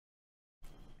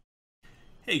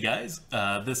Hey guys,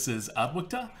 this is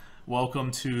ADWCTA. Welcome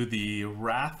to the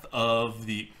Wrath of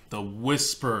the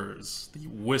Whispers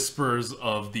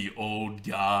of the Old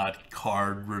God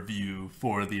card review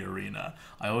for the arena.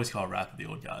 I always call it Wrath of the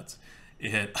Old Gods.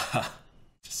 It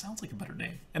just sounds like a better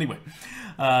name. Anyway,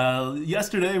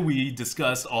 yesterday we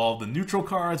discussed all the neutral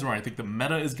cards, where I think the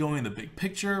meta is going, the big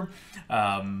picture,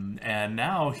 and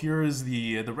now here is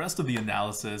the rest of the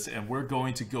analysis, and we're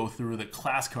going to go through the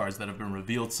class cards that have been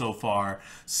revealed so far,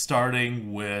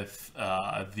 starting with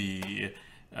the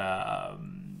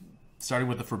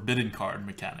forbidden card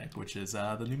mechanic, which is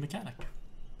the new mechanic.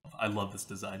 I love this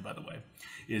design, by the way,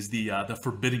 is the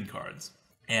forbidden cards.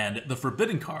 And the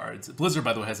forbidden cards, Blizzard,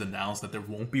 by the way, has announced that there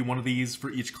won't be one of these for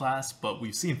each class, but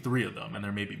we've seen 3 of them, and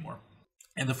there may be more.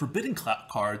 And the forbidden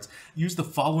cards use the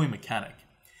following mechanic.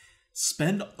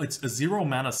 It's a 0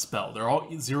 mana spell. They're all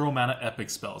 0 mana epic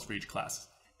spells for each class.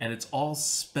 And it's all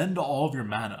spend all of your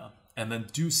mana, and then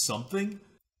do something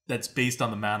that's based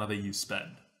on the mana that you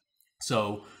spend.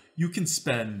 So you can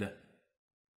spend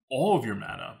all of your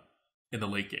mana in the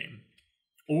late game.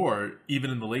 Or, even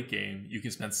in the late game, you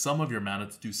can spend some of your mana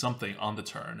to do something on the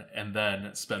turn, and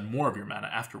then spend more of your mana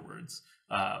afterwards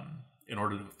in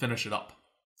order to finish it up.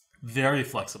 Very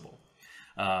flexible.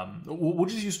 We'll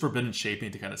just use Forbidden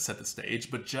Shaping to kind of set the stage,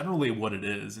 but generally what it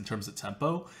is, in terms of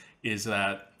tempo, is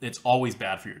that it's always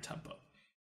bad for your tempo.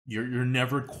 You're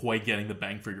never quite getting the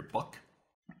bang for your buck.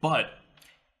 But,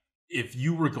 if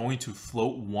you were going to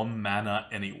float 1 mana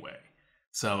anyway,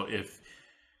 so if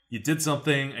you did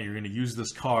something and you're going to use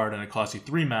this card and it costs you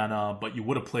 3 mana, but you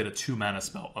would have played a 2 mana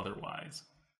spell otherwise,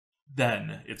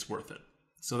 then it's worth it.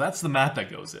 So that's the math that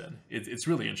goes in. It's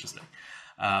really interesting.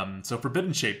 So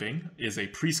Forbidden Shaping is a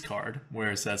priest card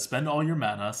where it says spend all your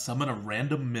mana, summon a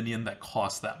random minion that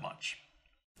costs that much.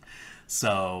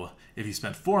 So if you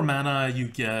spend 4 mana, you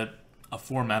get a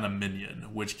 4 mana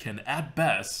minion, which can at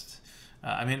best,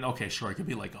 okay, sure, it could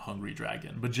be like a Hungry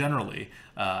Dragon, but generally,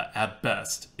 at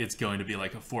best, it's going to be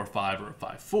like a 4/5 or a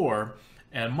 5/4,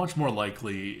 and much more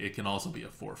likely, it can also be a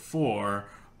 4/4,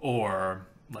 or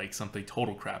like something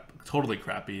totally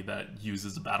crappy that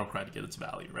uses a battle cry to get its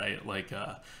value, right? Like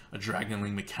a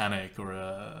Dragonling Mechanic or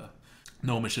a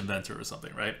Gnomish Inventor or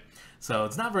something, right? So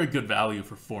it's not very good value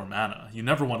for 4 mana. You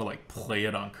never want to like play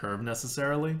it on curve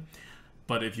necessarily,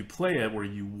 but if you play it where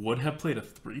you would have played a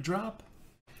 3-drop,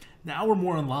 now we're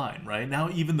more in line, right?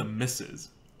 Now even the misses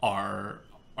are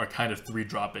kind of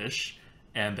 3-drop-ish,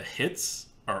 and the hits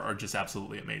are just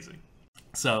absolutely amazing.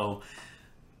 So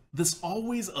this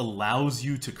always allows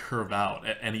you to curve out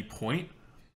at any point,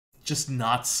 just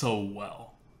not so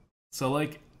well. So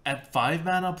like at 5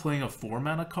 mana playing a 4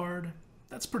 mana card,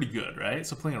 that's pretty good, right?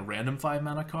 So playing a random 5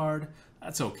 mana card,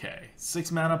 that's okay.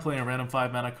 6 mana playing a random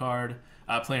 5 mana card,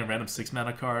 playing a random 6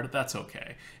 mana card, that's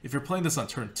okay. If you're playing this on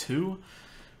turn 2,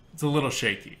 it's a little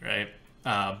shaky, right?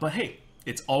 But hey,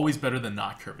 it's always better than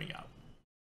not curving out.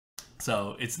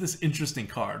 So it's this interesting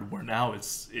card where now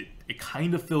it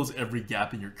kind of fills every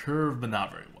gap in your curve, but not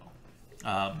very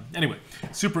well. Anyway,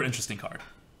 super interesting card.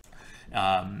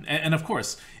 And of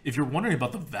course, if you're wondering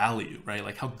about the value, right?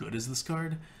 Like how good is this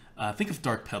card? Think of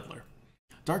Dark Peddler.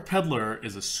 Dark Peddler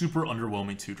is a super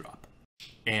underwhelming 2-drop.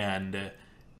 And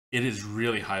it is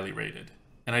really highly rated.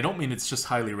 And I don't mean it's just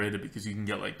highly rated because you can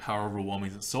get like Power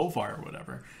Overwhelmings and Soulfire or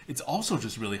whatever. It's also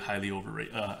just really highly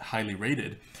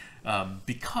rated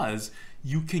because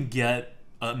you can get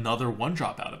another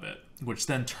 1-drop out of it, which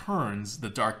then turns the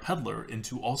Dark Peddler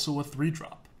into also a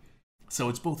 3-drop. So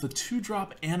it's both a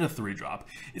 2-drop and a 3-drop.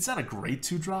 It's not a great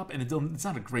 2-drop, and it's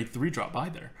not a great 3-drop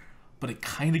either, but it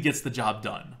kind of gets the job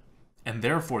done. And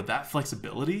therefore, that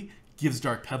flexibility gives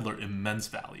Dark Peddler immense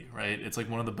value, right? It's like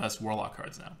one of the best Warlock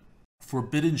cards now.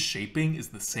 Forbidden Shaping is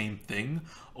the same thing,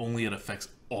 only it affects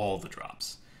all the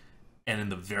drops. And in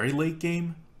the very late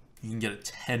game, you can get a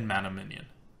 10 mana minion.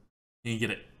 You can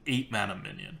get an 8 mana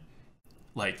minion.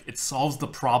 Like, it solves the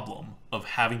problem of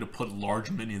having to put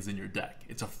large minions in your deck.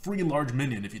 It's a free large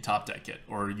minion if you top deck it,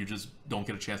 or you just don't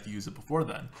get a chance to use it before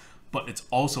then. But it's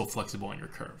also flexible in your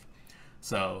curve.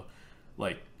 So,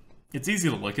 like, it's easy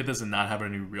to look at this and not have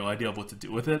any real idea of what to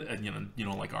do with it. And you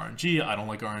don't like RNG. I don't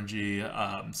like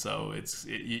RNG. So it's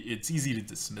easy to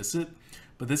dismiss it.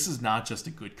 But this is not just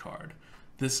a good card.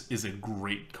 This is a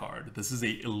great card. This is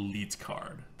a elite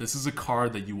card. This is a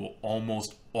card that you will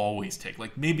almost always take.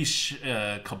 Like maybe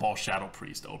Cabal Shadow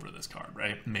Priest over this card,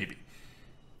 right? Maybe.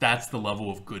 That's the level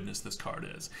of goodness this card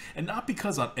is. And not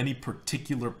because on any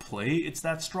particular play it's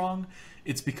that strong.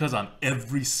 It's because on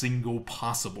every single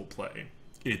possible play,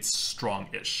 it's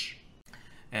strong-ish.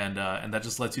 And that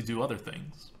just lets you do other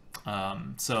things.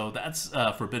 So that's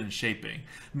Forbidden Shaping.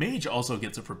 Mage also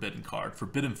gets a forbidden card,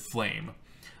 Forbidden Flame,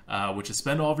 which is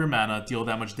spend all of your mana, deal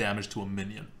that much damage to a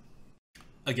minion.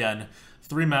 Again,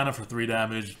 3 mana for 3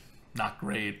 damage, not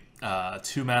great.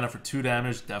 2 mana for 2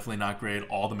 damage, definitely not great.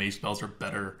 All the mage spells are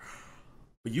better.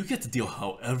 But you get to deal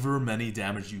however many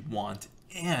damage you want,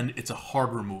 and it's a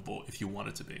hard removal if you want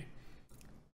it to be.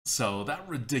 So that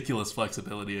ridiculous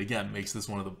flexibility, again, makes this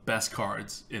one of the best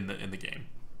cards in the game.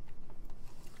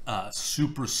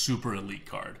 Super elite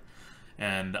card.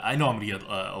 And I know I'm going to get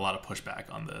a lot of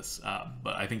pushback on this,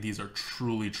 but I think these are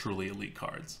truly elite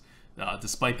cards,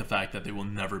 despite the fact that they will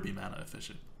never be mana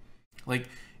efficient. Like,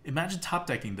 imagine top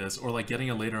decking this, or like getting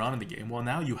it later on in the game. Well,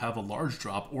 now you have a large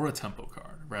drop or a tempo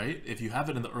card, right? If you have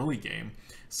it in the early game,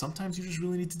 sometimes you just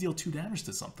really need to deal 2 damage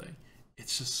to something.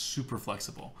 It's just super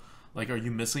flexible. Like, are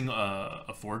you missing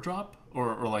a 4-drop?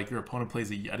 Or like your opponent plays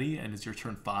a Yeti and it's your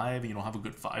turn 5 and you don't have a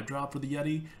good 5-drop for the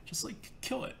Yeti? Just like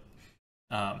kill it.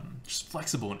 Just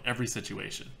flexible in every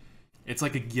situation. It's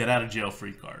like a get out of jail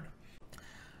free card.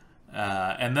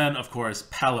 And then, of course,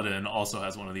 Paladin also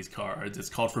has one of these cards. It's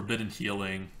called Forbidden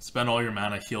Healing. Spend all your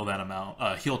mana, heal that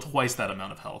amount, heal twice that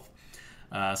amount of health.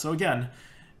 So again,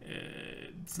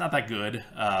 it's not that good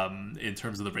in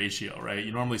terms of the ratio, right?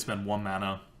 You normally spend 1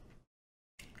 mana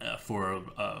for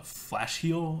a flash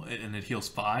heal, and it heals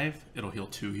 5. It'll heal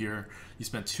 2 here. You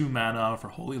spend 2 mana for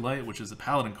Holy Light, which is a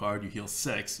Paladin card. You heal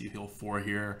 6. You heal 4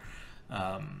 here.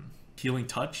 Healing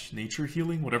Touch, Nature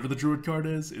Healing, whatever the Druid card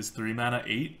is 3 mana,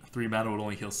 8. 3 mana would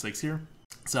only heal 6 here.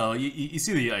 So you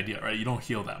see the idea, right? You don't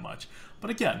heal that much.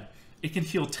 But again, it can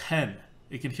heal 10.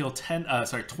 It can heal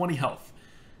 20 health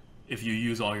if you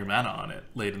use all your mana on it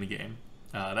late in the game.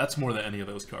 That's more than any of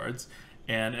those cards.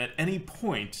 And at any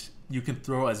point, you can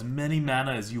throw as many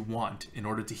mana as you want in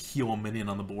order to heal a minion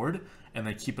on the board and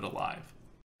then keep it alive.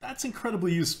 That's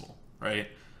incredibly useful, right?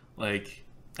 Like,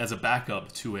 as a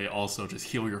backup to also just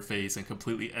heal your face and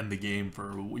completely end the game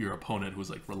for your opponent who's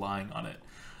like relying on it,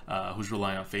 who's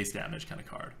relying on face damage kind of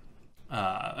card.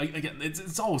 Again,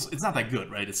 it's not that good,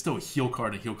 right? It's still a heal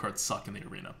card, and heal cards suck in the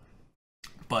arena.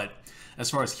 But as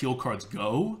far as heal cards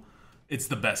go, it's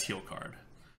the best heal card,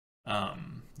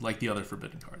 like the other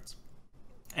forbidden cards.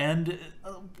 And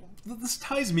this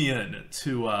ties me in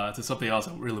to something else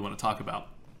I really want to talk about,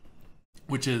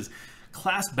 which is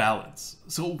class balance.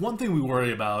 So one thing we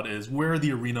worry about is where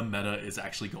the arena meta is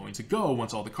actually going to go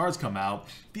once all the cards come out.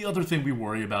 The other thing we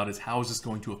worry about is how is this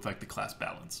going to affect the class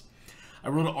balance. I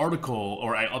wrote an article,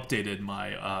 or I updated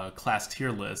my class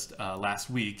tier list last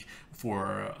week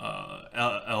for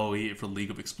LOE for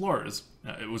League of Explorers.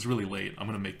 It was really late. I'm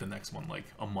going to make the next one like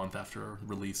a month after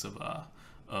release of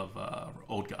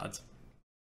Old Gods.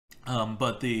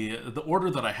 But the order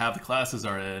that I have the classes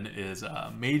are in is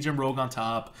Mage and Rogue on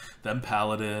top, then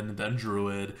Paladin, then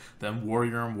Druid, then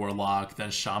Warrior and Warlock,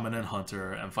 then Shaman and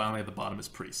Hunter, and finally at the bottom is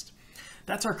Priest.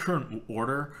 That's our current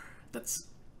order. That's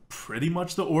pretty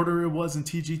much the order it was in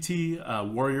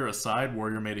TGT. Warrior aside,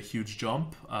 Warrior made a huge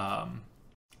jump.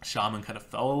 Shaman kind of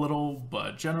fell a little,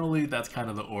 but generally that's kind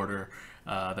of the order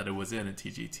that it was in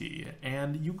TGT.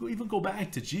 And you even go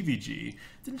back to GVG,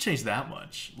 didn't change that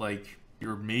much. Like,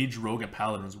 your Mage, Rogue, and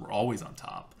Paladins were always on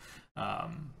top.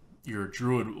 Your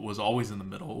Druid was always in the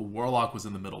middle. Warlock was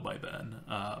in the middle by then.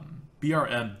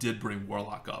 BRM did bring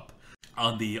Warlock up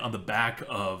on the back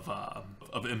of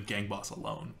Imp Gang Boss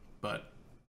alone, but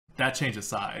that change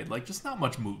aside, like, just not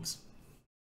much moves.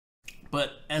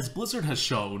 But as Blizzard has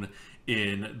shown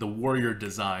in the Warrior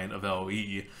design of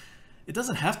LoE, it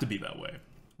doesn't have to be that way,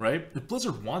 right? If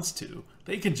Blizzard wants to,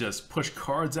 they can just push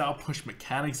cards out, push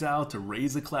mechanics out to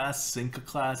raise a class, sync a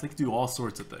class. They can do all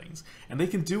sorts of things. And they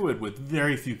can do it with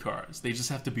very few cards. They just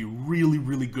have to be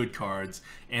really good cards,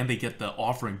 and they get the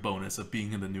offering bonus of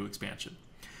being in the new expansion.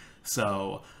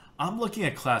 So I'm looking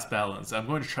at class balance. I'm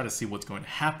going to try to see what's going to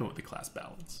happen with the class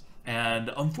balance.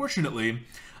 And unfortunately,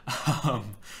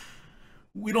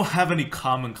 we don't have any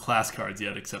common class cards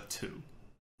yet except 2.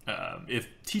 If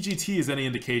TGT is any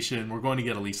indication, we're going to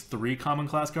get at least 3 common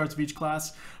class cards of each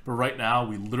class, but right now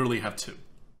we literally have 2.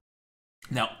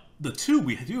 Now, the 2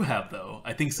 we do have, though,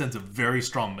 I think sends a very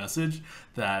strong message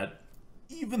that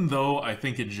even though I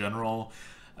think in general,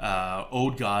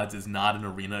 Old Gods is not an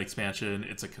arena expansion,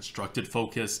 it's a constructed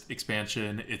focused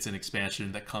expansion, it's an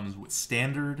expansion that comes with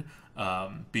Standard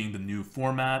being the new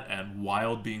format and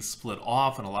Wild being split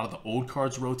off, and a lot of the old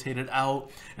cards rotated out,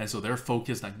 and so they're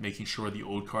focused on making sure the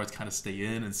old cards kind of stay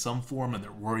in some form, and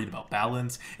they're worried about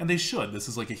balance, and they should. This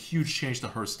is like a huge change to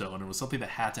Hearthstone. It was something that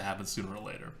had to happen sooner or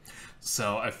later.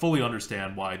 So I fully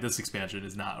understand why this expansion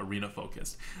is not arena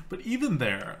focused. But even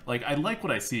there, like, I like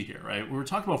what I see here, right? We were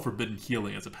talking about Forbidden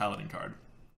Healing as a Paladin card.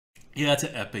 Yeah, it's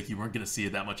an epic. You weren't going to see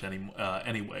it that much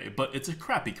anyway, but it's a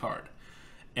crappy card.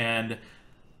 And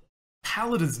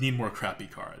Paladins need more crappy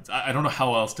cards. I don't know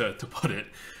how else to put it.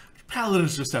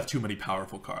 Paladins just have too many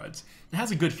powerful cards. It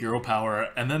has a good hero power,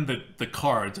 and then the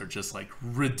cards are just like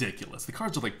ridiculous. The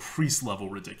cards are like priest level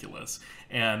ridiculous,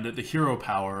 and the hero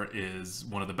power is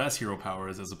one of the best hero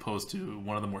powers as opposed to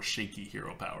one of the more shaky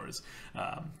hero powers.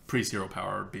 Priest hero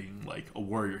power being like a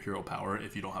warrior hero power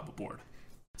if you don't have a board.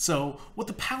 So what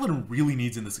the Paladin really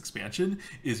needs in this expansion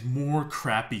is more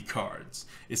crappy cards,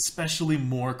 especially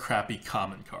more crappy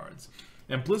common cards.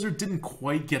 And Blizzard didn't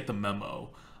quite get the memo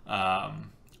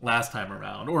last time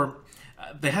around, or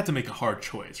they had to make a hard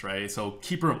choice, right? So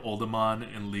Keeper of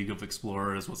Oldemon in League of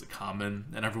Explorers was a common,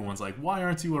 and everyone's like, why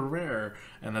aren't you a rare?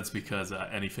 And that's because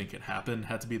Anything Can Happen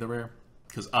had to be the rare.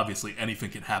 Because obviously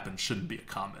Anything Can Happen shouldn't be a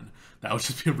common. That would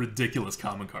just be a ridiculous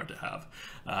common card to have.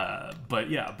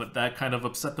 But that kind of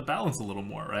upset the balance a little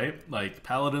more, right? Like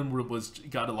Paladin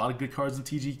got a lot of good cards in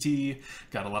TGT,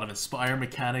 got a lot of Inspire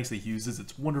mechanics. It uses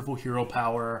its wonderful hero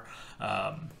power,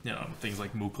 things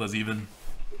like Mukla's even,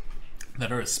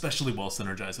 that are especially well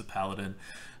synergized with Paladin.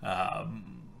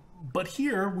 But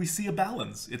here we see a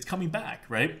balance. It's coming back,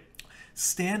 right?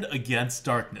 Stand Against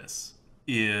Darkness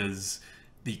is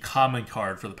the common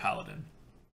card for the Paladin.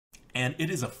 And it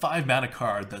is a 5-mana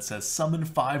card that says summon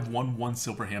 5/1/1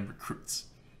 Silverhand Recruits.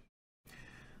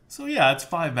 So yeah, it's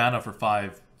 5 mana for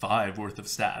 5/5 worth of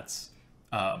stats.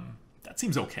 That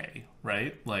seems okay,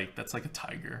 right? Like, that's like a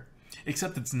tiger.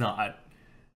 Except it's not.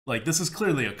 Like, this is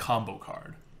clearly a combo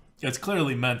card. It's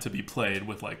clearly meant to be played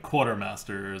with like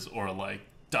Quartermasters or like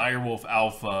Direwolf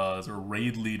Alphas or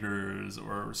Raid Leaders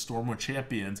or Stormwind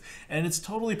Champions, and it's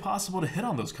totally possible to hit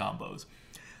on those combos.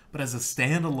 But as a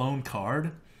standalone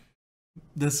card,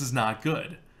 this is not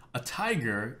good. A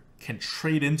Tiger can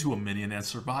trade into a minion and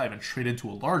survive and trade into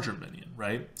a larger minion,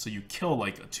 right? So you kill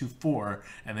like a 2/4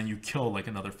 and then you kill like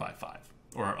another 5/5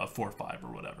 or a 4/5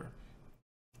 or whatever.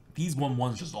 These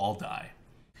 1/1s just all die.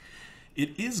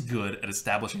 It is good at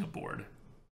establishing a board,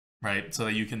 right? So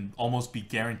that you can almost be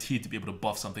guaranteed to be able to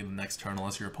buff something the next turn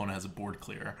unless your opponent has a board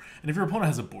clear. And if your opponent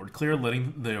has a board clear,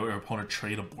 letting your opponent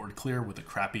trade a board clear with a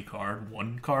crappy card,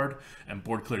 one card, and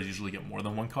board clears usually get more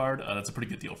than one card, that's a pretty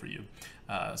good deal for you.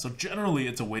 So generally,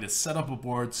 it's a way to set up a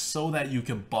board so that you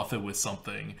can buff it with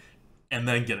something and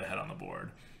then get ahead on the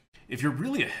board. If you're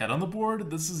really ahead on the board,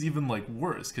 this is even like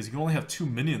worse because you can only have 2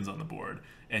 minions on the board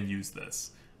and use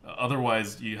this.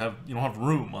 Otherwise, you don't have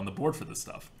room on the board for this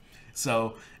stuff.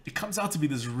 So it comes out to be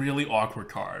this really awkward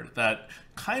card that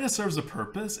kind of serves a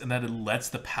purpose in that it lets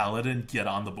the Paladin get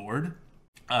on the board,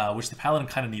 which the Paladin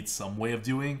kind of needs some way of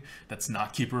doing. That's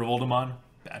not Keeper of Oldemon.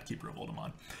 Bad Keeper of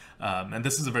Oldemon. And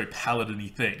this is a very Paladin-y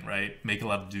thing, right? Make a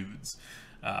lot of dudes.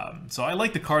 So I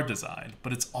like the card design,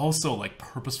 but it's also like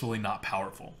purposefully not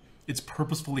powerful. It's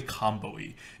purposefully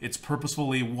combo-y. It's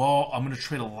purposefully, well, I'm going to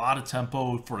trade a lot of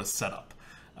tempo for a setup.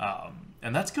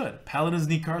 And that's good. Paladins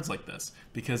need cards like this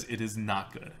because it is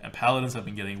not good. And Paladins have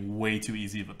been getting way too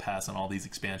easy of a pass on all these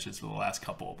expansions for the last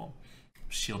couple of them.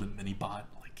 Shielded Minibot,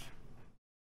 like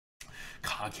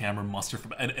Coghammer, Muster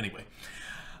from... Anyway.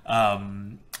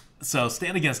 So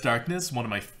Stand Against Darkness, one of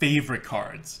my favorite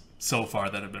cards so far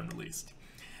that have been released.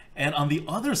 And on the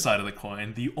other side of the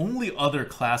coin, the only other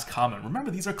class common,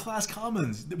 remember these are class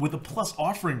commons with a plus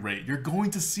offering rate. You're going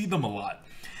to see them a lot.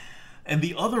 And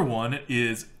the other one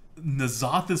is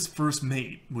N'Zoth's First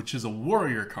Mate, which is a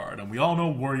warrior card, and we all know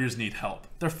warriors need help.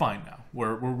 They're fine now.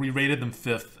 We rated them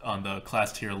 5th on the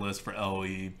class tier list for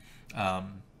LOE,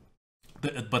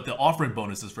 but the offering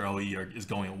bonuses for LOE is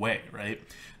going away, right?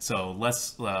 So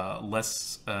less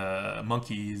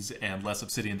monkeys and less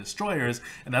obsidian destroyers,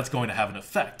 and that's going to have an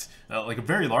effect, like a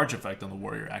very large effect on the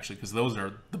warrior actually, because those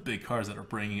are the big cards that are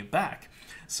bringing it back.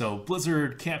 So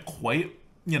Blizzard can't quite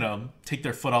take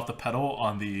their foot off the pedal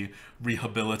on the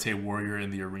rehabilitate warrior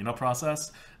in the arena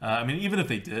process. I mean, even if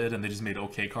they did and they just made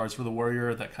okay cards for the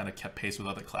warrior that kind of kept pace with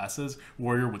other classes,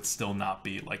 warrior would still not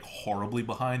be like horribly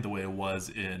behind the way it was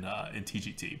in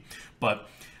TGT. But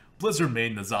Blizzard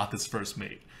made N'Zoth's First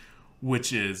Mate,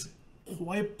 which is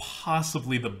quite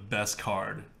possibly the best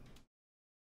card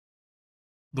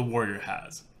the warrior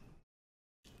has.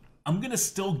 I'm going to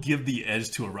still give the edge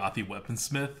to Arathi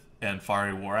Weaponsmith and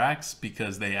Fiery War Axe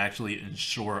because they actually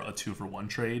ensure a 2-for-1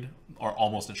 trade, or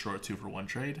almost ensure a 2-for-1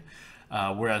 trade.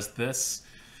 Whereas this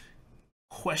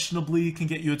questionably can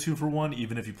get you a 2-for-1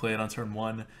 even if you play it on turn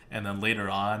 1, and then later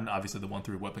on, obviously the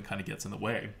 1/3 weapon kind of gets in the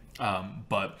way.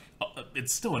 But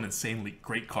it's still an insanely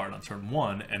great card on turn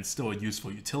 1 and still a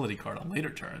useful utility card on later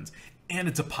turns. And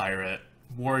it's a pirate.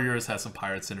 Warriors has some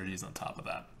pirate synergies on top of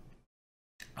that.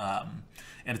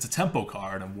 And it's a tempo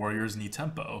card, and warriors need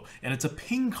tempo. And it's a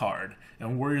ping card,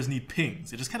 and warriors need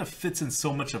pings. It just kind of fits in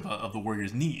so much of the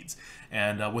warriors' needs.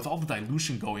 And with all the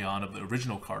dilution going on of the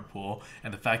original card pool,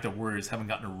 and the fact that warriors haven't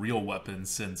gotten a real weapon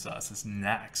since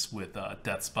Nax with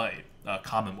Death Spite,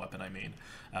 common weapon, I mean.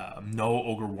 No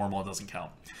Ogre Wormhole doesn't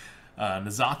count.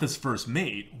 Nazatha's first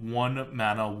mate, 1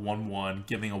 mana, 1/1,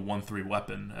 giving a 1/3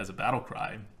 weapon as a battle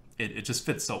cry. It just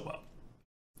fits so well.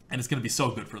 And it's going to be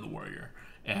so good for the warrior.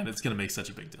 And it's going to make such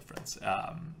a big difference.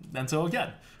 And so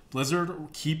again, Blizzard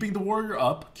keeping the warrior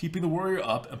up,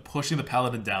 and pushing the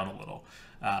paladin down a little.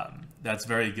 That's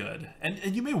very good.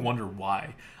 And you may wonder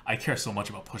why I care so much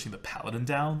about pushing the paladin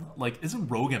down. Like, isn't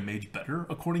rogue and mage better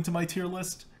according to my tier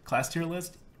list, class tier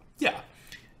list? Yeah,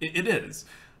 it is.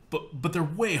 But they're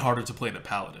way harder to play than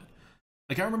paladin.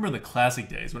 Like, I remember in the classic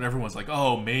days when everyone's like,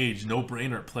 oh, mage, no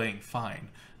brainer, playing fine.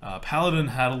 Paladin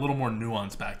had a little more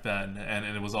nuance back then, and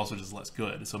it was also just less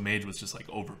good. So mage was just like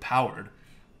overpowered.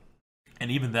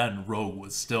 And even then, rogue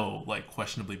was still like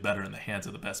questionably better in the hands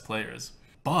of the best players.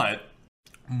 But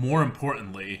more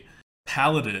importantly,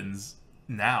 paladins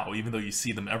now, even though you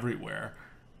see them everywhere,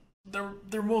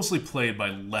 they're mostly played by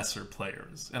lesser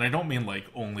players. And I don't mean like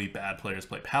only bad players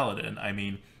play paladin. I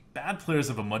mean bad players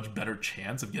have a much better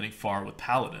chance of getting far with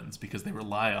paladins because they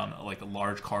rely on like a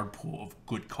large card pool of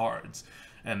good cards.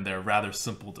 And they're rather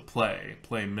simple to play.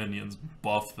 Play minions,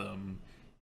 buff them,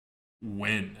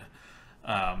 win.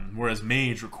 Whereas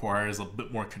mage requires a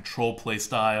bit more control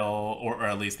playstyle, or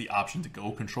at least the option to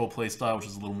go control playstyle, which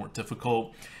is a little more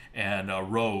difficult. And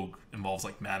rogue involves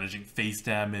like managing face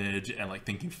damage and like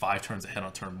thinking 5 turns ahead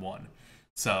on turn 1.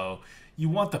 So you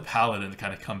want the paladin to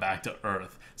kind of come back to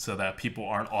earth so that people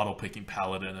aren't auto-picking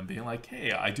paladin and being like,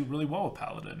 hey, I do really well with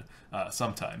paladin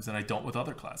sometimes, and I don't with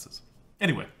other classes.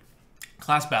 Anyway.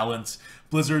 Class balance,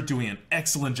 Blizzard doing an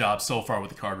excellent job so far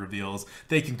with the card reveals.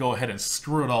 They can go ahead and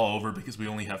screw it all over because we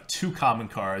only have 2 common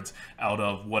cards out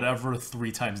of whatever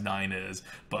 3 times 9 is,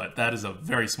 but that is a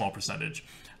very small percentage.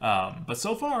 But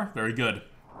so far, very good.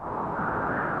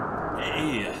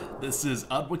 Hey, this is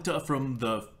ADWCTA from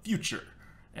the future,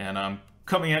 and I'm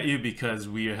coming at you because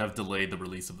we have delayed the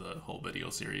release of the whole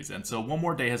video series. And so 1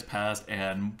 more day has passed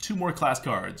and 2 more class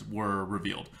cards were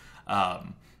revealed.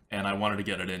 And I wanted to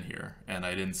get it in here, and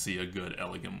I didn't see a good,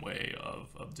 elegant way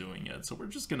of doing it. So we're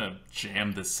just going to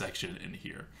jam this section in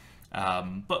here.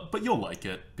 But you'll like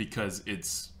it, because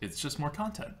it's just more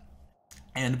content.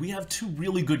 And we have 2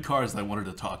 really good cards that I wanted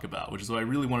to talk about, which is why I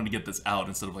really wanted to get this out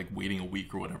instead of like waiting a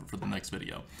week or whatever for the next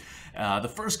video. The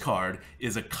first card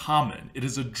is a common. It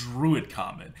is a druid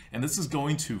common, and this is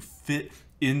going to fit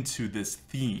into this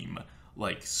theme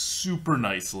like super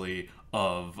nicely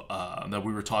of that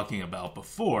we were talking about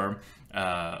before,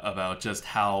 about just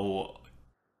how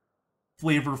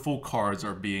flavorful cards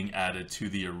are being added to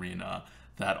the arena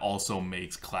that also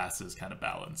makes classes kind of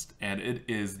balanced. And it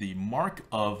is the Mark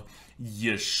of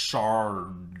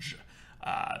Yesharj.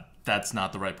 That's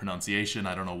not the right pronunciation,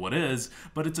 I don't know what is,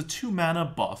 but it's a 2 mana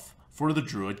buff for the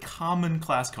druid, common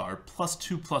class card,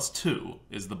 +2/+2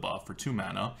 is the buff for 2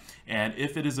 mana, and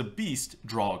if it is a beast,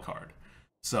 draw a card.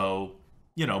 So,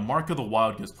 you know, Mark of the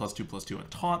Wild gives +2/+2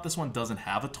 and taunt. This one doesn't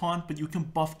have a taunt, but you can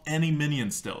buff any minion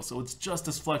still, so it's just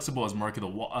as flexible as Mark of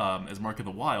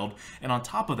the Wild. And on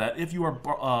top of that, if you are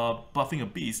buffing a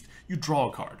beast, you draw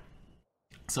a card.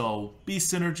 So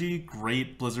beast synergy,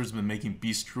 great. Blizzard's been making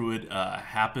Beast Druid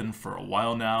happen for a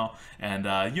while now, and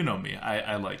you know me,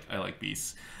 I like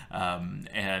beasts.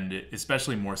 And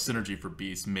especially more synergy for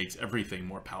beasts makes everything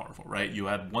more powerful, right? You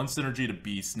add 1 synergy to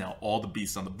beasts, now all the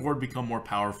beasts on the board become more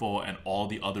powerful, and all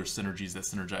the other synergies that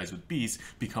synergize with beasts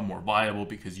become more viable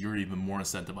because you're even more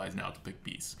incentivized now to pick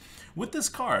beasts. With this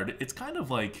card, it's kind of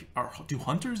like, do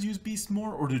hunters use beasts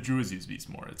more or do druids use beasts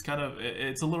more?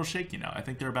 It's a little shaky now. I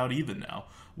think they're about even now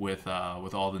with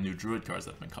all the new druid cards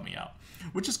that have been coming out,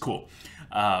 which is cool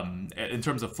in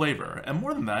terms of flavor. And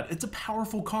more than that, it's a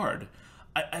powerful card.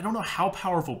 I don't know how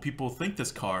powerful people think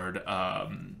this card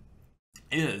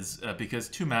is, because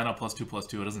 2 mana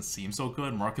 +2/+2, it doesn't seem so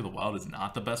good. Mark of the Wild is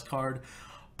not the best card,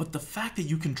 but the fact that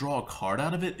you can draw a card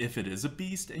out of it if it is a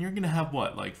beast, and you're going to have,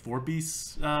 what, like 4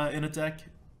 beasts in a deck?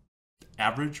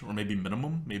 Average, or maybe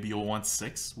minimum. Maybe you'll want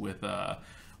 6 with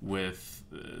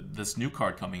this new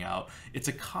card coming out. It's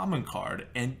a common card,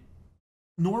 and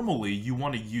normally you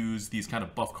want to use these kind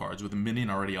of buff cards with a minion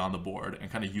already on the board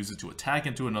and kind of use it to attack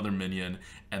into another minion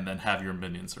and then have your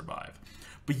minion survive.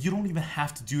 But you don't even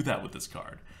have to do that with this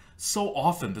card. So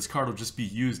often this card will just be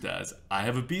used as, I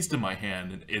have a beast in my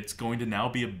hand and it's going to now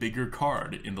be a bigger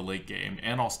card in the late game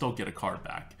and I'll still get a card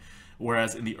back.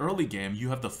 Whereas in the early game, you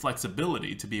have the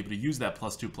flexibility to be able to use that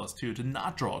 +2/+2 to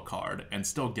not draw a card and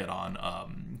still get onto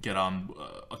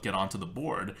the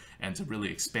board and to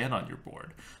really expand on your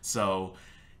board. So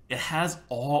it has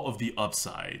all of the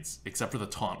upsides, except for the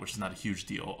taunt, which is not a huge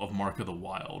deal, of Mark of the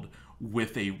Wild,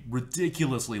 with a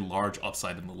ridiculously large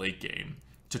upside in the late game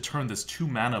to turn this 2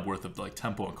 mana worth of like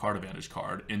tempo and card advantage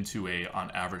card into a, on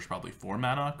average, probably 4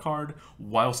 mana card,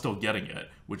 while still getting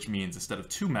it, which means instead of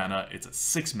 2 mana, it's a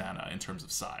 6 mana in terms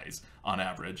of size on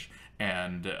average.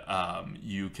 And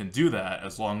you can do that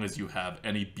as long as you have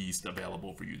any beast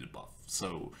available for you to buff.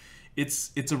 So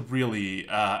it's a really,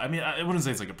 I mean, I wouldn't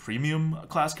say it's like a premium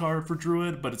class card for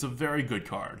Druid, but it's a very good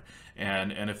card.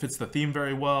 And it fits the theme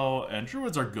very well, and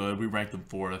Druids are good. We rank them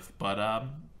 4th, but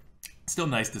still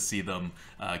nice to see them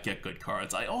get good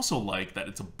cards. I also like that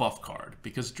it's a buff card,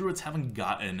 because Druids haven't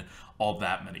gotten all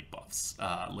that many buffs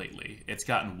lately. It's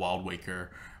gotten Wild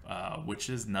Waker, which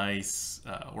is nice,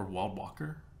 or Wild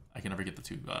Walker. I can never get the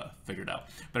two figured out.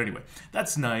 But anyway,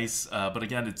 that's nice. But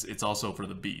again, it's also for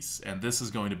the beasts. And this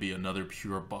is going to be another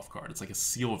pure buff card. It's like a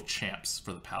seal of champs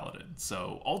for the paladin.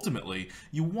 So ultimately,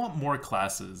 you want more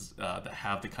classes that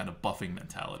have the kind of buffing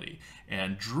mentality.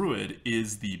 And Druid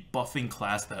is the buffing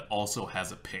class that also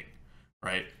has a ping,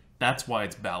 right? That's why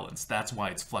it's balanced. That's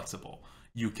why it's flexible.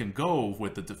 You can go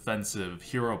with the defensive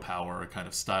hero power kind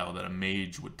of style that a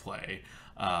mage would play.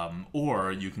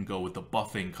 Or you can go with the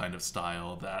buffing kind of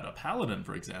style that a paladin,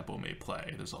 for example, may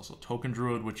play. There's also token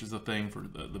druid, which is a thing for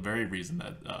the very reason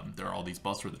that there are all these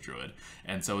buffs for the druid.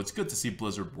 And so it's good to see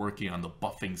Blizzard working on the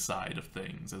buffing side of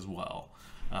things as well,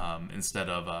 instead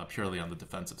of purely on the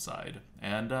defensive side.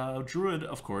 And druid,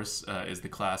 of course, is the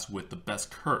class with the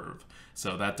best curve.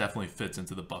 So that definitely fits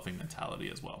into the buffing mentality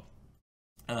as well.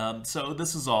 So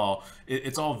this is all,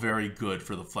 it's all very good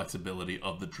for the flexibility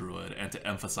of the Druid and to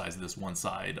emphasize this one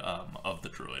side of the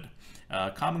Druid.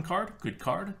 Common card, good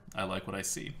card, I like what I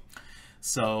see.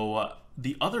 So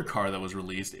the other card that was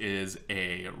released is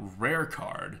a rare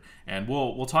card, and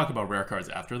we'll talk about rare cards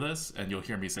after this, and you'll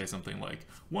hear me say something like,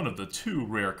 one of the 2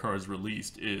 rare cards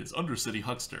released is Undercity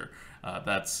Huckster.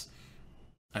 That's,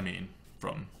 I mean,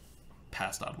 from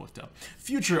past ADWCTA.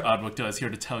 Future ADWCTA is here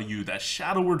to tell you that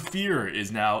Shadowword Fear is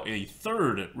now a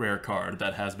 3rd rare card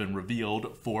that has been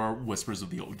revealed for Whispers of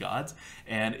the Old Gods,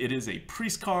 and it is a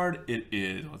priest card. It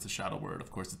is, well, it's a Shadowword, of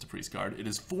course it's a priest card. It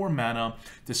is 4 mana,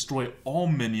 destroy all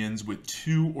minions with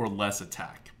 2 or less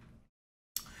attack.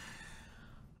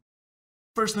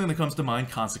 First thing that comes to mind,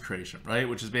 Consecration, right?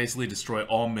 Which is basically destroy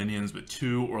all minions with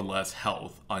 2 or less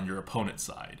health on your opponent's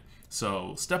side.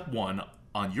 So step 1,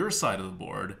 on your side of the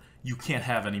board, you can't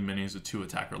have any minions with 2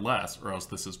 attack or less, or else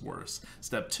this is worse.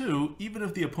 Step 2, even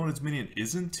if the opponent's minion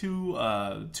isn't 2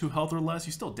 health or less,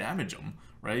 you still damage them,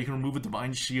 right? You can remove a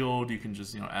Divine Shield, you can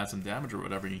just, add some damage or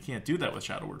whatever, and you can't do that with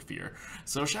Shadowword Fear.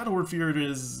 So Shadowword Fear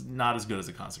is not as good as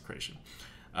a Consecration.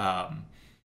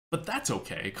 But that's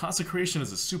okay. Consecration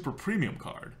is a super premium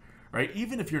card, right?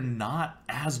 Even if you're not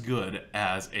as good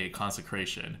as a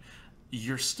Consecration,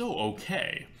 you're still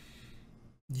okay.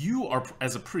 You are,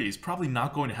 as a priest, probably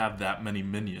not going to have that many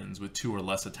minions with 2 or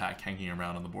less attack hanging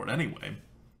around on the board anyway.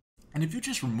 And if you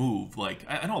just remove, like,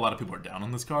 I know a lot of people are down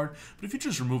on this card, but if you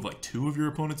just remove, like, 2 of your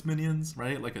opponent's minions,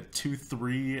 right? Like a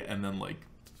 2/3 and then, like,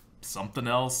 something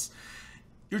else,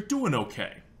 you're doing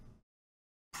okay.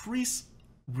 Priests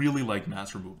really like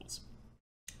mass removals.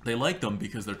 They like them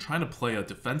because they're trying to play a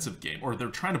defensive game, or they're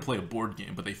trying to play a board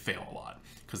game, but they fail a lot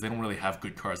because they don't really have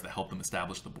good cards that help them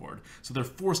establish the board. So they're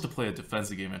forced to play a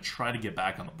defensive game and try to get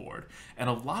back on the board. And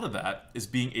a lot of that is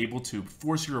being able to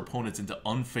force your opponents into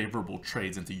unfavorable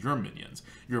trades into your minions.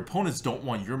 Your opponents don't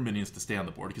want your minions to stay on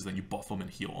the board because then you buff them and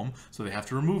heal them, so they have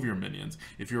to remove your minions.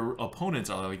 If your opponents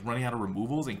are like running out of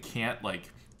removals and can't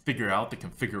like figure out the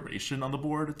configuration on the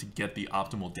board to get the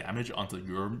optimal damage onto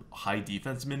your high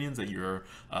defense minions, that your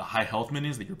high health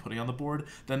minions that you're putting on the board,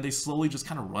 then they slowly just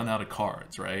kind of run out of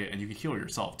cards, right? And you can heal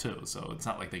yourself too, so it's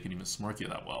not like they can even smurk you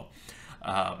that well.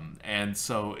 And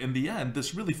so in the end,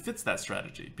 this really fits that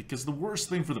strategy, because the worst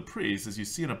thing for the priest is you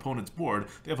see an opponent's board,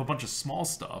 they have a bunch of small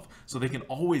stuff, so they can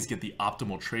always get the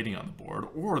optimal trading on the board,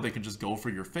 or they can just go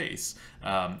for your face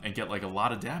and get like a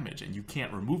lot of damage and you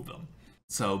can't remove them.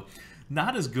 So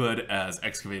not as good as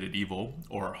Excavated Evil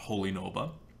or Holy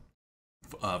Nova,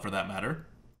 for that matter,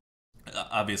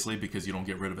 obviously, because you don't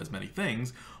get rid of as many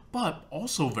things, but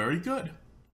also very good.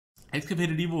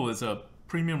 Excavated Evil is a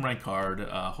premium rank card,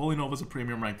 Holy Nova is a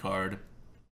premium rank card,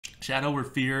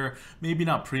 Shadowword Fear, maybe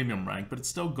not premium rank, but it's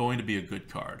still going to be a good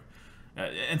card.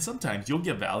 And sometimes you'll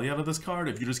get value out of this card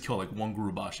if you just kill like one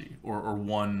Gurubashi or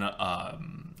one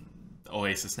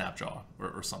Oasis Snapjaw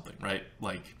or something, right?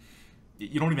 Like,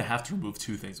 you don't even have to remove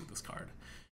 2 things with this card.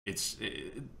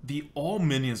 The all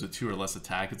minions with 2 or less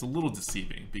attack. It's a little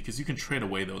deceiving because you can trade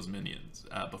away those minions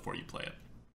before you play it.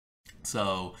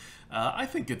 So I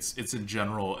think it's in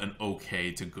general an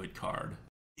okay to good card.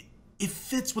 It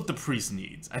fits what the priest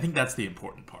needs. I think that's the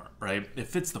important part, right? It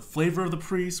fits the flavor of the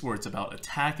priest, where it's about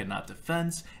attack and not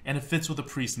defense, and it fits what the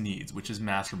priest needs, which is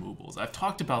mass removals. I've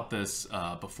talked about this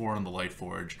before in the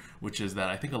Lightforge, which is that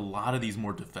I think a lot of these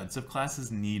more defensive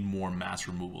classes need more mass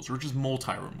removals, or just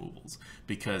multi-removals,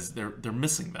 because they're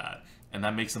missing that. And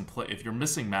that makes them play. If you're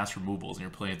missing mass removals and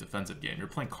you're playing a defensive game, you're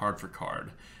playing card for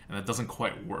card, and that doesn't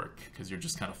quite work because you're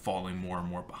just kind of falling more and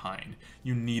more behind.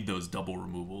 You need those double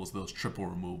removals, those triple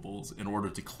removals, in order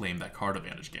to claim that card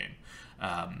advantage game.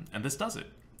 And this does it.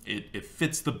 It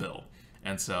fits the bill,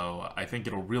 and so I think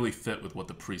it'll really fit with what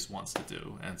the priest wants to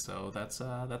do. And so that's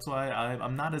why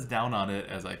I'm not as down on it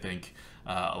as I think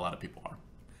a lot of people are.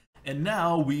 And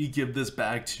now we give this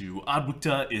back to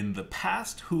ADWCTA in the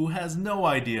past, who has no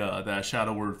idea that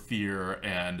Shadow Word Fear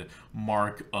and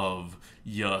Mark of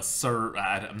Yasur,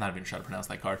 I'm not even trying to pronounce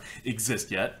that card,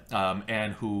 exist yet,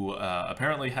 and who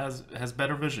apparently has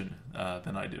better vision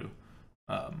than I do.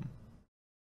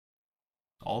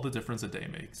 All the difference a day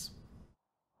makes.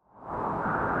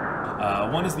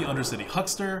 One is the Undercity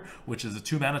Huckster, which is a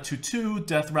 2-mana 2/2,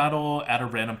 Death Rattle, add a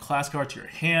random class card to your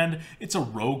hand. It's a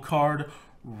rogue card.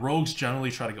 Rogues generally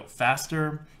try to go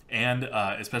faster, and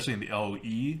especially in the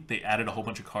LOE, they added a whole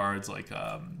bunch of cards like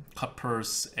Cut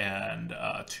Purse and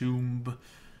Tomb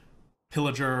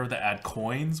Pillager that add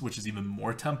coins, which is even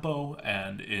more tempo.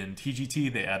 And in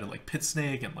TGT, they added like Pit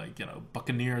Snake and like, you know,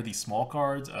 Buccaneer, these small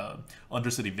cards.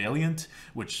 Undercity Valiant,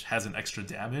 which has an extra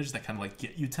damage that kind of like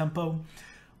get you tempo.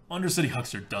 Undercity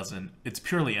Huckster doesn't. It's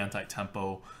purely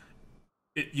anti-tempo.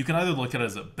 You can either look at it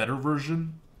as a better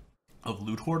version of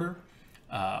Loot Hoarder,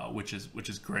 which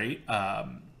is great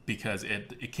because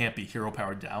it can't be hero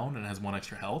powered down and has 1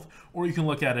 extra health, or you can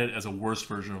look at it as a worse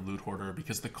version of Loot Hoarder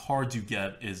because the cards you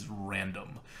get is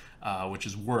random, which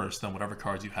is worse than whatever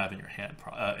cards you have in your hand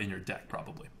in your deck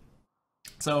probably.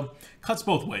 So cuts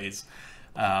both ways.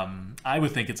 I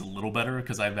would think it's a little better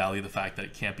because I value the fact that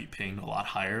it can't be pinged a lot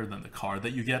higher than the card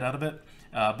that you get out of it.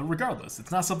 But regardless,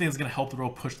 it's not something that's going to help the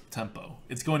rogue push the tempo.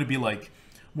 It's going to be like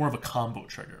more of a combo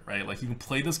trigger, right? Like you can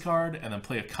play this card and then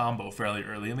play a combo fairly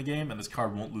early in the game, and this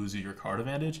card won't lose you your card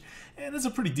advantage. And it's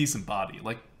a pretty decent body.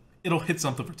 Like it'll hit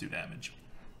something for 2 damage.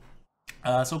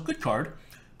 So good card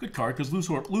because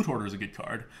Loot Hoarder is a good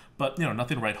card, but you know,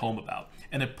 nothing to write home about.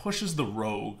 And it pushes the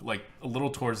rogue like a little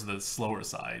towards the slower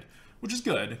side, which is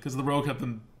good because the rogue have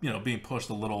been, you know, being pushed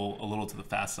a little to the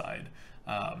fast side.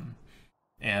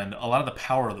 And a lot of the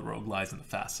power of the rogue lies in the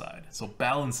fast side. So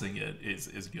balancing it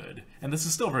is good. And this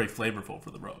is still very flavorful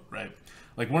for the rogue, right?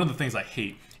 Like one of the things I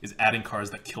hate is adding cards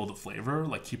that kill the flavor,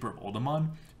 like Keeper of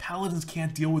Oldemon. Paladins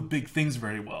can't deal with big things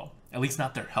very well, at least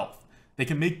not their health. They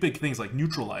can make big things like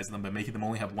neutralize them by making them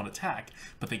only have 1 attack,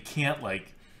 but they can't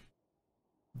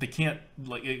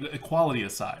equality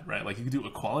aside, right? Like you can do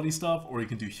equality stuff or you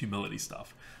can do humility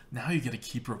stuff. Now you get a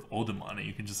Keeper of Oldemon and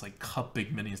you can just like cut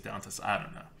big minions down to, I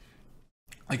don't know.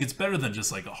 Like, it's better than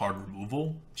just, like, a hard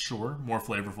removal. Sure, more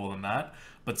flavorful than that.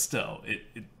 But still,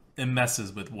 it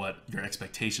messes with what your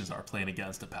expectations are playing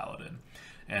against a paladin.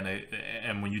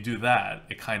 And when you do that,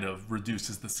 it kind of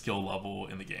reduces the skill level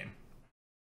in the game.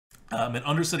 And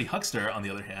Undercity Huckster, on the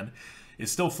other hand,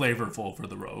 is still flavorful for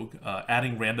the rogue.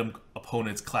 Adding random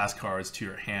opponents' class cards to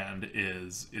your hand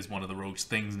is one of the rogue's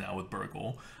things now with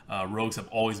Burgle. Rogues have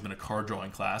always been a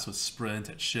card-drawing class with Sprint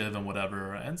and Shiv and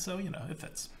whatever, and so, you know, it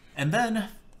fits. And then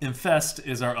Infest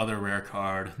is our other rare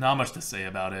card. Not much to say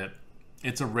about it.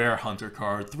 It's a rare hunter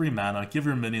card, 3 mana. Give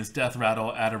your minions Death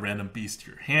Rattle, add a random beast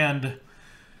to your hand.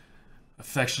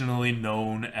 Affectionately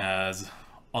known as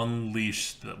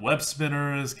Unleash the Web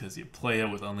Spinners, because you play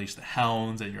it with Unleash the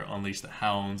Hounds, and your Unleash the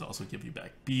Hounds also give you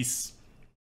back beasts.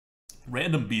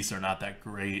 Random beasts are not that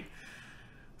great.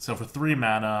 So for 3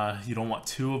 mana, you don't want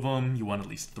 2 of them, you want at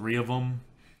least 3 of them.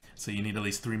 So you need at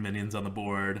least 3 minions on the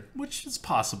board, which is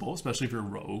possible, especially if you're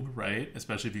rogue, right?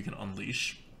 Especially if you can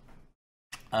unleash.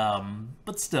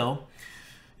 But still,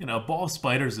 you know, Ball of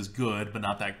Spiders is good, but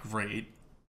not that great.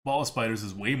 Ball of Spiders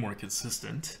is way more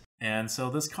consistent. And so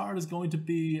this card is going to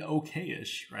be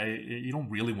okay-ish, right? You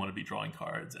don't really want to be drawing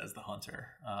cards as the hunter.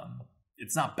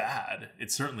 It's not bad.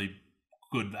 It's certainly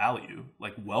good value,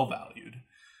 like well valued.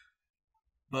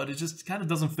 But it just kind of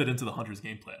doesn't fit into the hunter's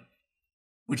game plan.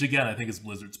 Which again, I think is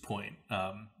Blizzard's point.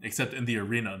 Except in the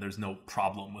arena, there's no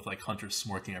problem with like hunters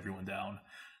smorking everyone down.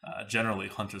 Generally,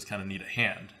 hunters kind of need a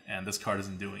hand, and this card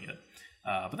isn't doing it.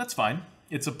 But that's fine.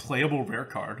 It's a playable rare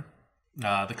card.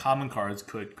 The common cards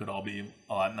could all be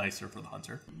a lot nicer for the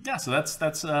hunter. Yeah, so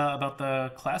that's about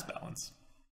the class balance.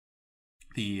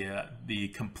 The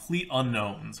complete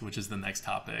unknowns, which is the next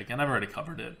topic, and I've already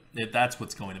covered it. That's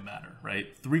what's going to matter, right?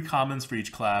 3 commons for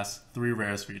each class, 3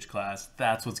 rares for each class.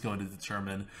 That's what's going to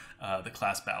determine the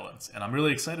class balance. And I'm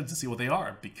really excited to see what they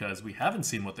are, because we haven't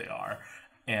seen what they are.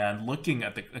 And looking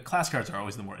at the class cards are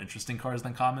always the more interesting cards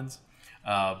than commons.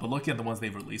 But looking at the ones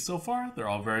they've released so far, they're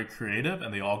all very creative,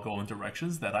 and they all go in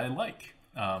directions that I like,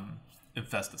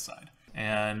 Infest aside.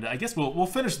 And I guess we'll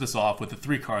finish this off with the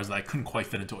 3 cards that I couldn't quite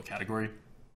fit into a category,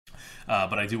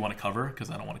 but I do want to cover because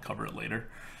I don't want to cover it later.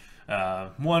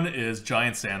 One is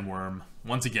Giant Sandworm.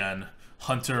 Once again,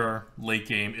 Hunter, late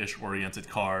game-ish oriented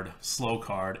card, slow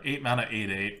card, 8 mana,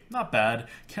 8/8, not bad.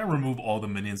 Can remove all the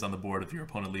minions on the board if your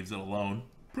opponent leaves it alone.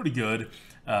 Pretty good,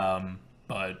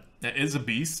 but it is a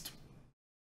beast.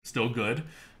 Still good.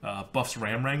 Buffs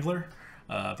Ram Wrangler.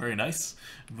 Very nice,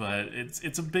 but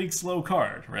it's a big slow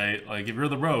card, right? Like if you're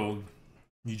the rogue,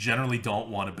 you generally don't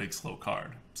want a big slow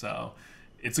card. So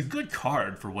it's a good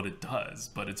card for what it does,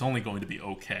 but it's only going to be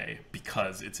okay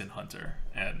because it's in Hunter,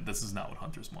 and this is not what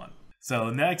Hunters want. So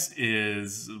next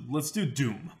is, let's do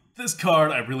Doom. This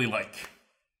card I really like.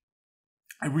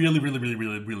 I really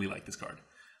like this card.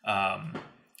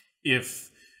 If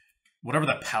whatever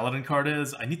that Paladin card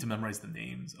is, I need to memorize the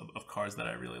names of cards that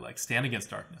I really like. Stand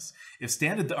Against Darkness. If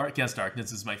Stand Against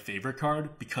Darkness is my favorite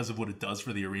card because of what it does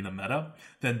for the arena meta,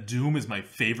 then Doom is my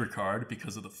favorite card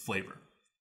because of the flavor.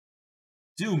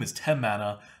 Doom is 10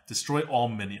 mana, destroy all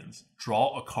minions,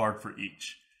 draw a card for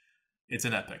each. It's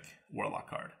an epic Warlock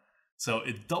card. So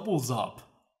it doubles up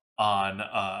on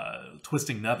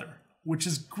Twisting Nether, which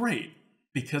is great,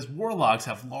 because Warlocks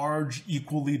have large,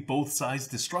 equally both-sides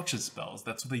destruction spells.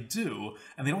 That's what they do,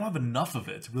 and they don't have enough of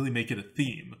it to really make it a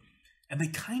theme. And they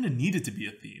kind of need it to be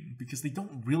a theme, because they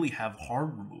don't really have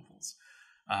hard removals.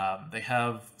 They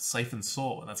have Siphon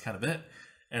Soul, and that's kind of it.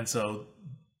 And so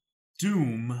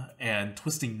Doom and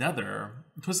Twisting Nether,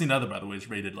 by the way, is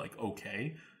rated like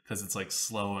okay, because it's like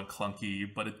slow and clunky,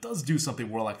 but it does do something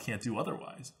Warlock can't do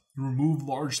otherwise. You remove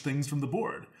large things from the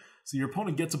board. So your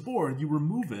opponent gets a board, you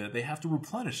remove it, they have to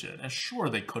replenish it. And sure,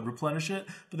 they could replenish it,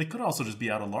 but they could also just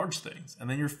be out of large things. And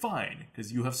then you're fine,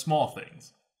 because you have small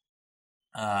things.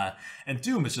 And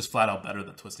Doom is just flat out better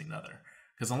than Twisting Nether.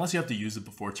 Because unless you have to use it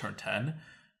before turn 10,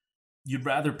 you'd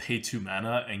rather pay 2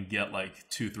 mana and get like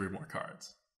 2-3 more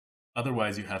cards.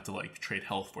 Otherwise, you have to like trade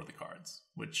health for the cards.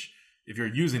 Which, if you're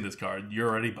using this card, you're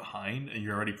already behind, and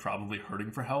you're already probably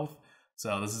hurting for health.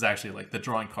 So this is actually like, the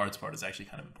drawing cards part is actually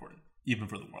kind of important, even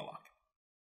for the Warlock.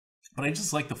 But I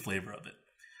just like the flavor of it.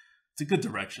 It's a good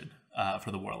direction for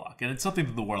the Warlock, and it's something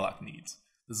that the Warlock needs.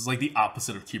 This is like the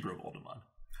opposite of Keeper of Oldemon.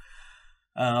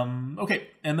 Okay,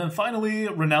 and then finally,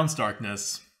 Renounced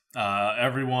Darkness.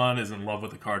 Everyone is in love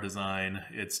with the card design.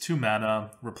 It's 2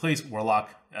 mana, replace Warlock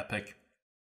Epic.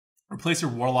 Replace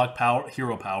your Warlock power,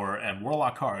 hero power, and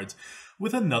Warlock cards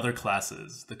with another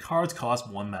classes. The cards cost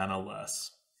 1 mana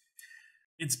less.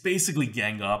 It's basically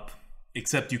Gang Up,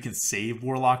 except you can save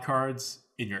Warlock cards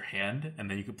in your hand, and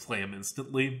then you can play them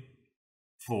instantly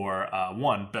for,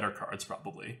 1, better cards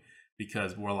probably,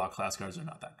 because Warlock class cards are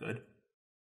not that good.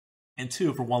 And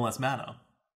 2, for 1 less mana,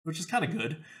 which is kind of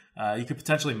good. You could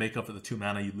potentially make up for the 2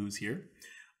 mana you lose here.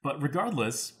 But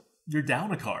regardless, you're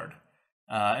down a card.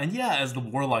 And yeah, as the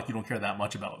Warlock, you don't care that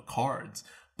much about cards,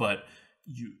 but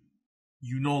you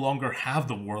no longer have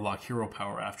the Warlock hero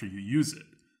power after you use it.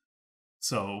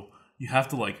 So you have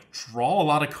to like draw a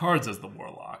lot of cards as the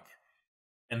Warlock,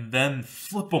 and then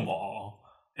flip them all,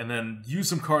 and then use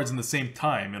some cards in the same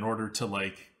time in order to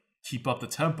like keep up the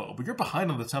tempo. But you're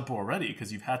behind on the tempo already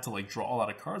because you've had to like draw a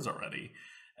lot of cards already.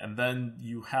 And then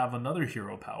you have another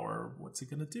hero power. What's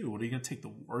it gonna do? What are you gonna take,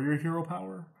 the warrior hero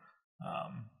power?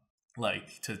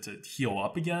 Like to heal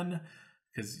up again?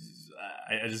 Because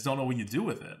I just don't know what you do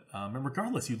with it. And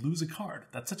regardless, you lose a card.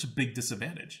 That's such a big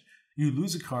disadvantage. You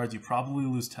lose a card, you probably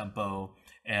lose tempo,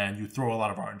 and you throw a lot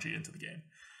of RNG into the game.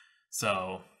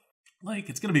 So, like,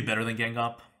 it's going to be better than Gang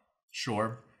Up,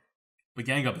 sure. But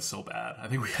Gang Up is so bad. I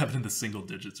think we have it in the single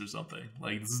digits or something.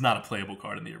 Like, this is not a playable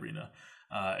card in the arena,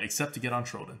 except to get on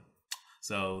Troden.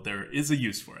 So there is a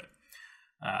use for it.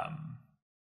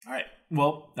 All right,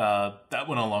 well, that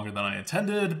went on longer than I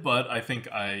intended, but I think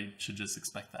I should just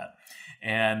expect that.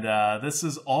 And this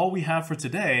is all we have for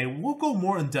today. We'll go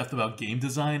more in depth about game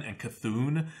design and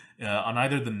Cthulhu on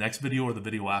either the next video or the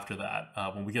video after that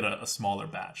when we get a smaller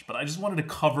batch. But I just wanted to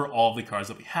cover all of the cards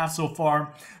that we have so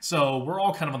far. So we're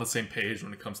all kind of on the same page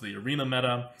when it comes to the arena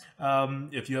meta.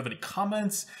 If you have any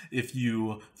comments, if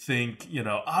you think,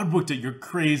 ADWCTA, you're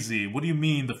crazy. What do you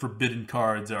mean the forbidden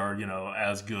cards are,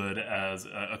 as good as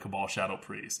a Cabal Shadow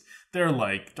Priest? They're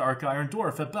like Dark Iron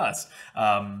Dwarf at best.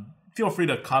 Feel free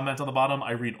to comment on the bottom.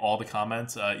 I read all the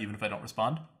comments, even if I don't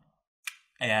respond.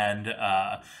 And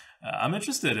I'm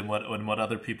interested in what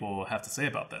other people have to say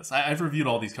about this. I've reviewed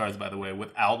all these cards, by the way,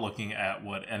 without looking at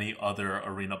what any other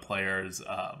arena players'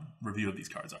 review of these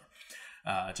cards are,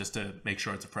 just to make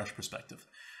sure it's a fresh perspective.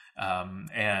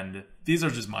 And these are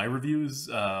just my reviews.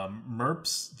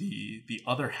 Merps, the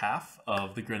other half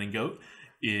of the Grinning Goat,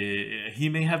 he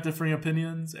may have differing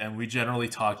opinions, and we generally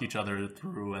talk each other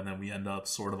through, and then we end up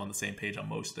sort of on the same page on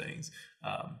most things.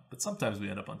 But sometimes we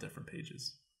end up on different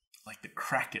pages, like the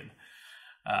Kraken,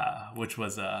 which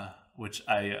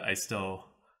I still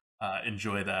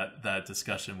enjoy that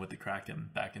discussion with the Kraken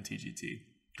back in TGT,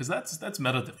 because that's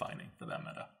meta defining for that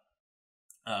meta,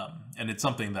 and it's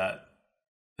something that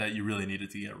you really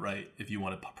needed to get right if you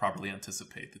want to properly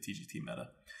anticipate the TGT meta.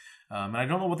 And I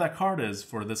don't know what that card is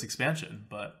for this expansion,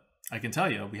 but I can tell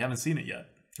you we haven't seen it yet,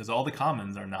 because all the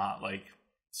commons are not like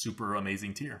super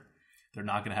amazing tier. They're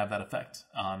not going to have that effect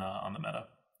on the meta.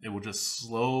 It will just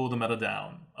slow the meta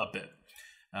down a bit.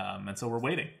 And so we're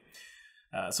waiting.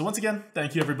 So once again,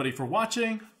 thank you everybody for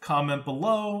watching. Comment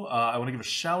below. I want to give a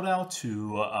shout out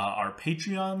to our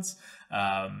Patreons.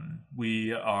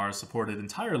 We are supported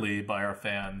entirely by our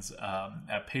fans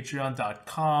at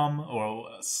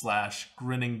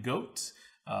patreon.com/grinninggoat.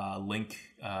 Link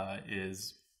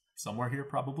is somewhere here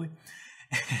probably,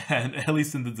 and at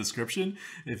least in the description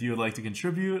if you would like to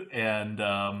contribute. And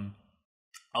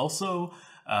also,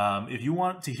 if you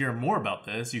want to hear more about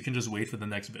this, you can just wait for the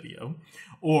next video.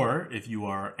 Or if you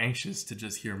are anxious to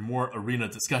just hear more arena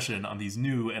discussion on these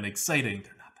new and exciting,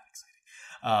 they're not that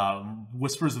exciting,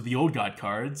 Whispers of the Old God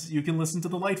cards, you can listen to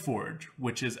the Lightforge,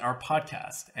 which is our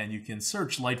podcast. And you can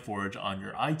search Lightforge on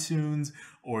your iTunes,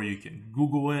 or you can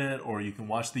Google it, or you can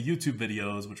watch the YouTube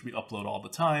videos, which we upload all the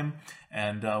time.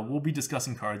 And we'll be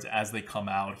discussing cards as they come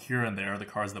out here and there, the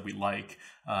cards that we like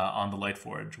on the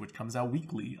Lightforge, which comes out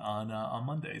weekly on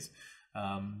Mondays.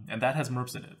 And that has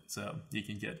Merps in it, so you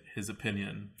can get his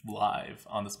opinion live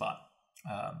on the spot.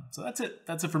 So that's it.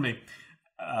 That's it for me.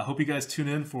 I hope you guys tune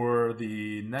in for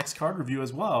the next card review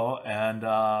as well. And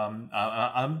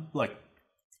I'm like,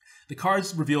 the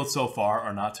cards revealed so far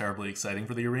are not terribly exciting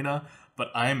for the arena,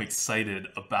 but I am excited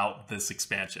about this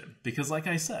expansion because, like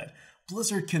I said,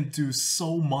 Blizzard can do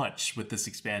so much with this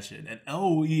expansion, and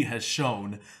LOE has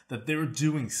shown that they're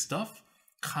doing stuff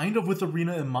kind of with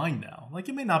arena in mind now. Like,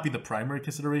 it may not be the primary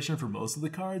consideration for most of the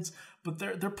cards, but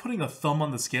they're putting a thumb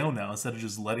on the scale now instead of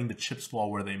just letting the chips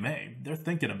fall where they may. They're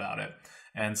thinking about it.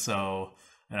 And so,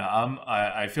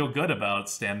 I feel good about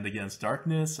Stand Against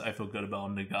Darkness. I feel good about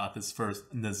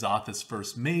N'Zoth's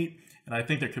first mate. And I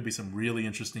think there could be some really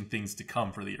interesting things to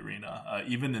come for the arena,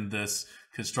 even in this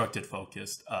constructed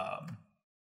focused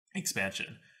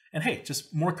expansion. And hey,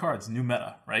 just more cards, new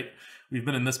meta, right? We've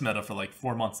been in this meta for like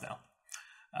 4 months now.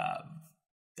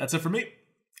 That's it for me.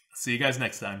 See you guys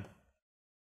next time.